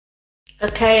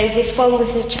Okay, this one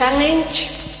was a challenge,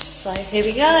 so here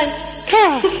we go.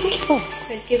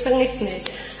 Thank you for listening.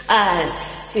 And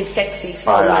too sexy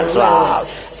for my love.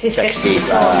 Too sexy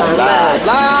for my love.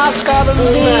 Love's gotta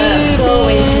leave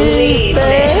Going to leave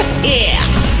me. Yeah.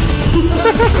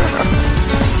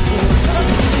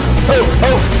 Oh,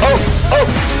 oh, oh, oh,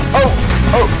 oh,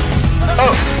 oh,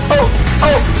 oh, oh,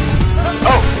 oh,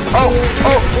 oh, oh,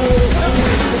 oh.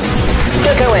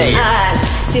 Take away. And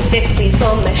too sexy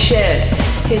for my shirt.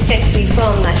 Too sexy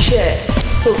for my shirt.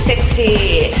 Too sexy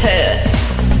it hurts.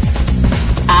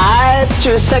 I'm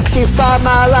too sexy for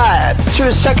my life.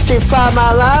 Too sexy for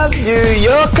my life. New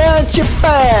York and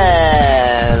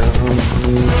Japan.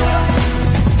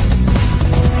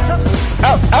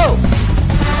 Oh, oh,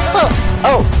 oh,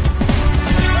 oh,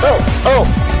 oh, oh.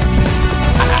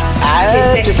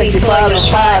 I'm too sexy for this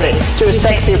party. Too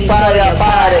sexy for your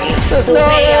party. There's no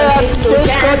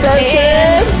disco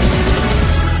dancing.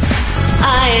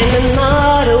 I am a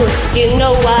model, you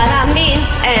know what I mean.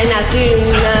 And I do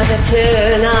another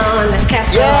turn on the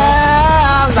catwalk.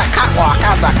 Yeah, on the catwalk,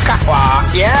 on the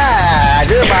catwalk. Yeah,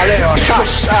 do my little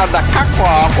toss on the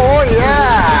catwalk. Oh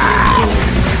yeah.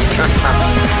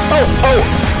 Oh, oh.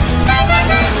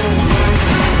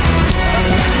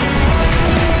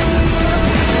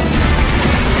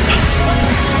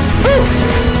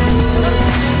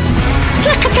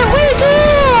 Check it away, go!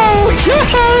 It's your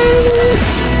turn!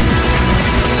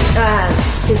 I'm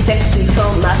too sexy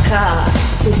for my car.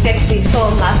 Too sexy for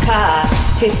my car.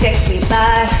 Too sexy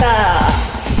by far.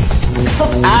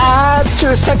 I'm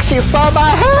too sexy for my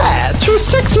hair. Too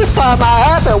sexy for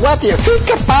my hair. What do you think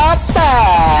about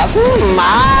that?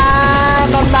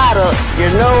 I'm a model. You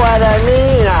know what I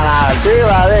mean? And I'll do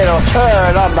a little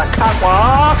turn on the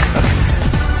catwalk.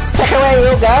 Take away,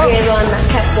 you go. We're on the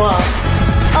catwalk.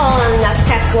 On the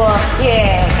catwalk,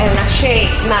 yeah. And I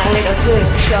shake my little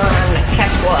gooch on the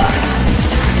catwalk.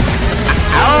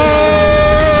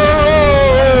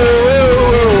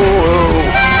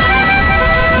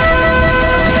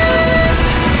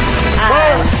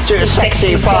 Too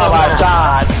sexy for my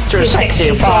John. Too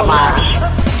sexy for my.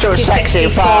 Too sexy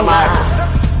for my.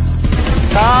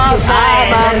 Cause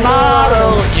I'm a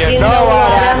model. You know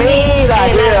what I mean?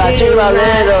 I do a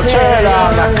little turn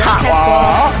on the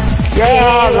catwalk. Yeah,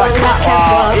 on the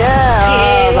catwalk.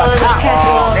 Yeah, on the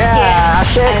catwalk. Yeah, I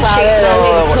shake my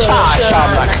little touch on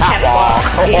the catwalk.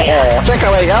 Oh, take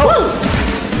away, go.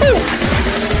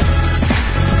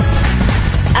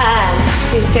 I'm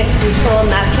too sexy for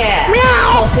my cat.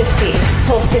 Meow.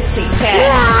 Poor sissy cat.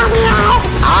 Meow, meow.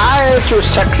 I'm too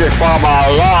sexy for my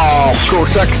love. Too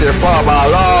sexy for my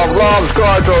love. Love's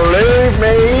going to leave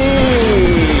me.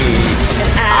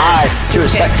 I'm too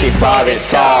sexy for this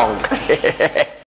song.